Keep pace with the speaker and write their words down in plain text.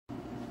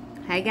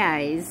Hi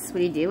guys, what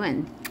are you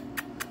doing?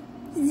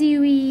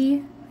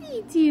 Zooey, what are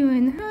you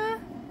doing, huh?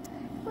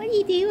 What are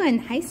you doing?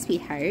 Hi,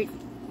 sweetheart.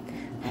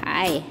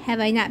 Hi, have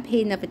I not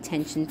paid enough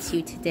attention to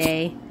you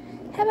today?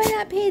 Have I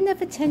not paid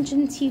enough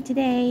attention to you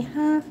today,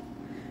 huh?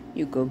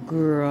 You good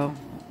girl.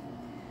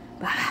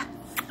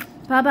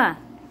 Baba,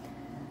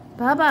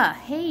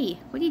 hey,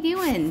 what are you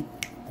doing?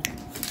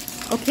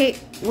 Okay,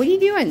 what are you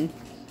doing?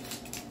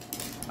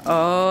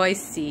 Oh, I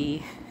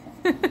see.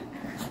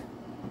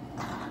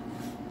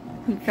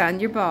 You found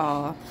your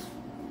ball.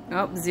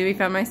 Oh, Zooey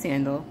found my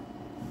sandal.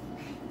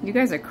 You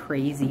guys are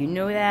crazy, you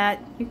know that?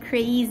 You're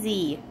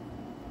crazy.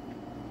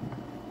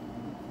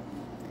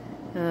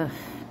 Ugh.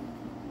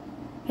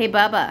 Hey,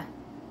 Bubba.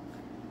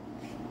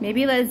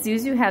 Maybe let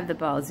Zuzu have the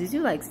ball.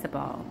 Zuzu likes the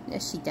ball.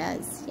 Yes, she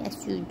does.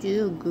 Yes, you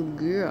do. Good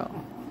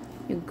girl.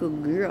 You're a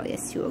good girl.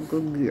 Yes, you're a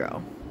good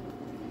girl.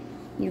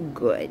 You're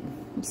good.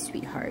 You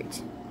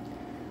sweetheart.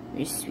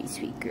 You're a sweet,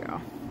 sweet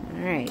girl.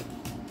 Alright.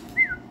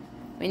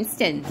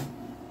 Winston.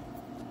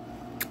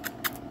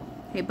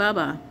 Hey,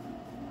 Bubba.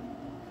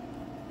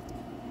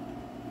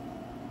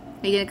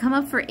 Are you gonna come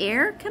up for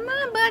air? Come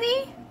on,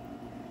 buddy.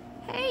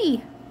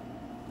 Hey.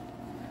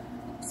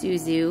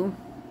 Zuzu.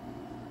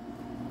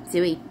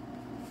 Zooey.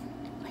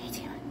 What are you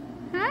doing?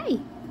 Hi.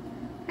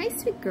 Hi,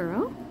 sweet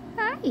girl.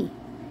 Hi.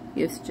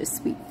 You have such a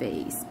sweet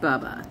face,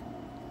 Bubba.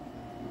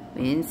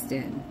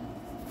 Winston.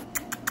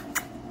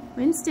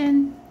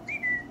 Winston.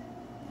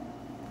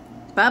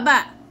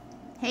 Bubba.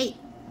 Hey.